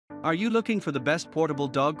Are you looking for the best portable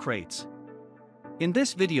dog crates? In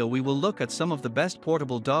this video we will look at some of the best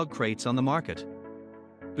portable dog crates on the market.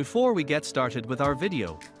 Before we get started with our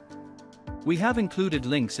video, we have included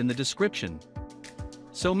links in the description,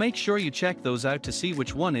 so make sure you check those out to see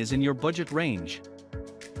which one is in your budget range.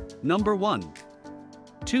 Number 1.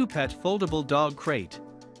 2-Pet Foldable Dog Crate.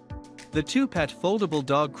 The 2-Pet Foldable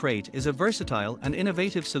Dog Crate is a versatile and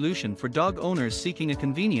innovative solution for dog owners seeking a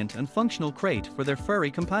convenient and functional crate for their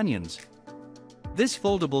furry companions. This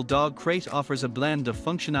foldable dog crate offers a blend of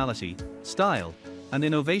functionality, style, and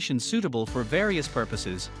innovation suitable for various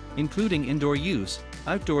purposes, including indoor use,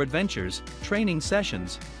 outdoor adventures, training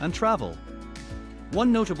sessions, and travel.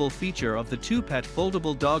 One notable feature of the 2-Pet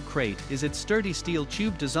Foldable Dog Crate is its sturdy steel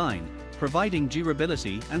tube design, providing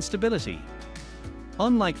durability and stability.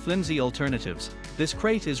 Unlike flimsy alternatives, this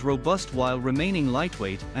crate is robust while remaining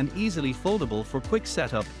lightweight and easily foldable for quick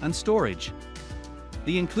setup and storage.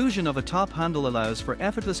 The inclusion of a top handle allows for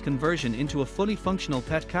effortless conversion into a fully functional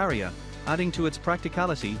pet carrier, adding to its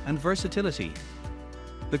practicality and versatility.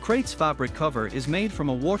 The crate's fabric cover is made from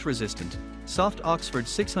a water-resistant, soft Oxford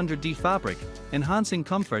 600D fabric, enhancing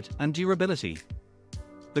comfort and durability.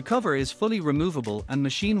 The cover is fully removable and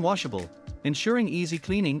machine washable, ensuring easy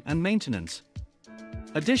cleaning and maintenance.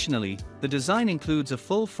 Additionally, the design includes a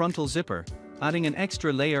full frontal zipper, adding an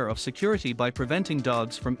extra layer of security by preventing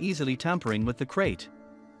dogs from easily tampering with the crate.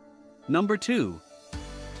 Number 2.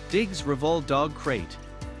 Diggs Revol Dog Crate.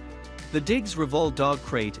 The Diggs Revol Dog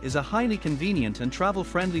Crate is a highly convenient and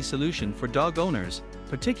travel-friendly solution for dog owners,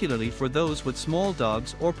 particularly for those with small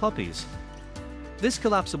dogs or puppies. This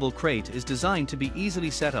collapsible crate is designed to be easily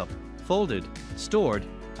set up, folded, stored,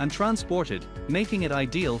 and transported, making it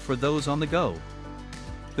ideal for those on the go.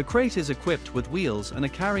 The crate is equipped with wheels and a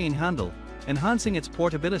carrying handle, enhancing its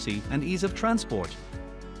portability and ease of transport.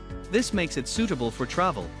 This makes it suitable for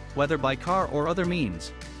travel, whether by car or other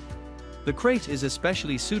means. The crate is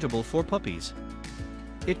especially suitable for puppies.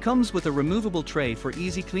 It comes with a removable tray for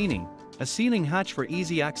easy cleaning, a ceiling hatch for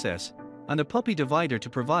easy access, and a puppy divider to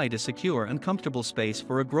provide a secure and comfortable space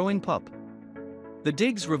for a growing pup. The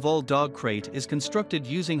Diggs Revol Dog Crate is constructed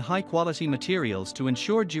using high-quality materials to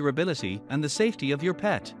ensure durability and the safety of your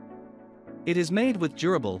pet. It is made with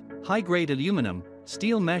durable, high-grade aluminum,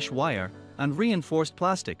 steel mesh wire, and reinforced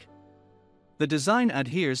plastic. The design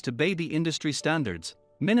adheres to baby industry standards,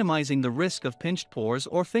 minimizing the risk of pinched paws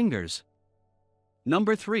or fingers.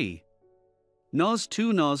 Number 3.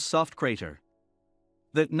 Noz2Noz Soft-Krater.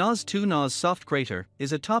 The Noz2Noz Soft-Krater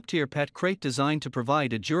is a top-tier pet crate designed to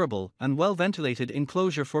provide a durable and well-ventilated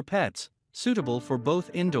enclosure for pets, suitable for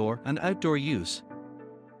both indoor and outdoor use.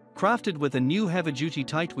 Crafted with a new heavy-duty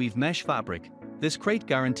tight-weave mesh fabric, this crate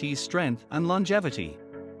guarantees strength and longevity.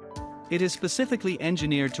 It is specifically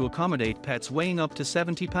engineered to accommodate pets weighing up to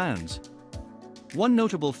 70 pounds. One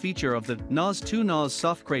notable feature of the Noz2Noz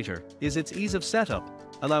Soft-Krater is its ease of setup,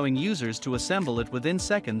 allowing users to assemble it within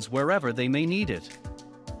seconds wherever they may need it.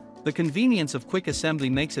 The convenience of quick assembly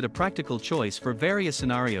makes it a practical choice for various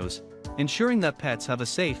scenarios, ensuring that pets have a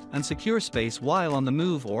safe and secure space while on the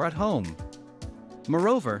move or at home.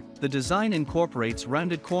 Moreover, the design incorporates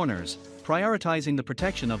rounded corners, prioritizing the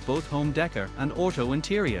protection of both home decor and auto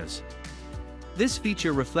interiors. This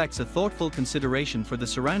feature reflects a thoughtful consideration for the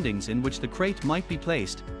surroundings in which the crate might be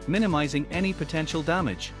placed, minimizing any potential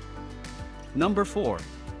damage. Number 4.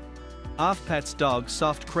 AFPETS Dog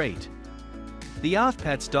Soft Crate. The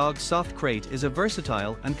AFPETS Dog Soft Crate is a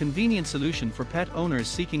versatile and convenient solution for pet owners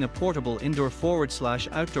seeking a portable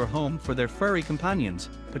indoor/outdoor home for their furry companions,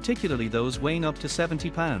 particularly those weighing up to 70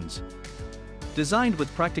 pounds. Designed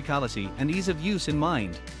with practicality and ease of use in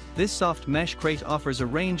mind, this soft mesh crate offers a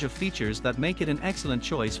range of features that make it an excellent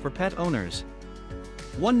choice for pet owners.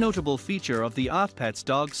 One notable feature of the AFPETS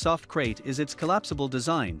Dog Soft Crate is its collapsible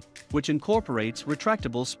design, which incorporates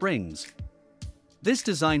retractable springs. This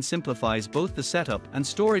design simplifies both the setup and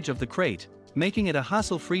storage of the crate, making it a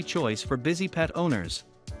hassle-free choice for busy pet owners.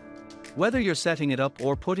 Whether you're setting it up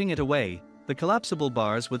or putting it away, the collapsible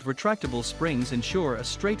bars with retractable springs ensure a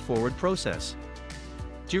straightforward process.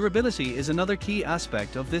 Durability is another key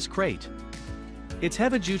aspect of this crate. Its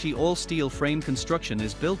heavy-duty all-steel frame construction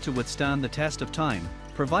is built to withstand the test of time,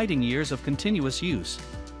 providing years of continuous use.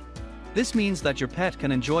 This means that your pet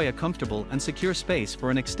can enjoy a comfortable and secure space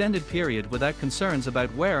for an extended period without concerns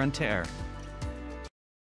about wear and tear.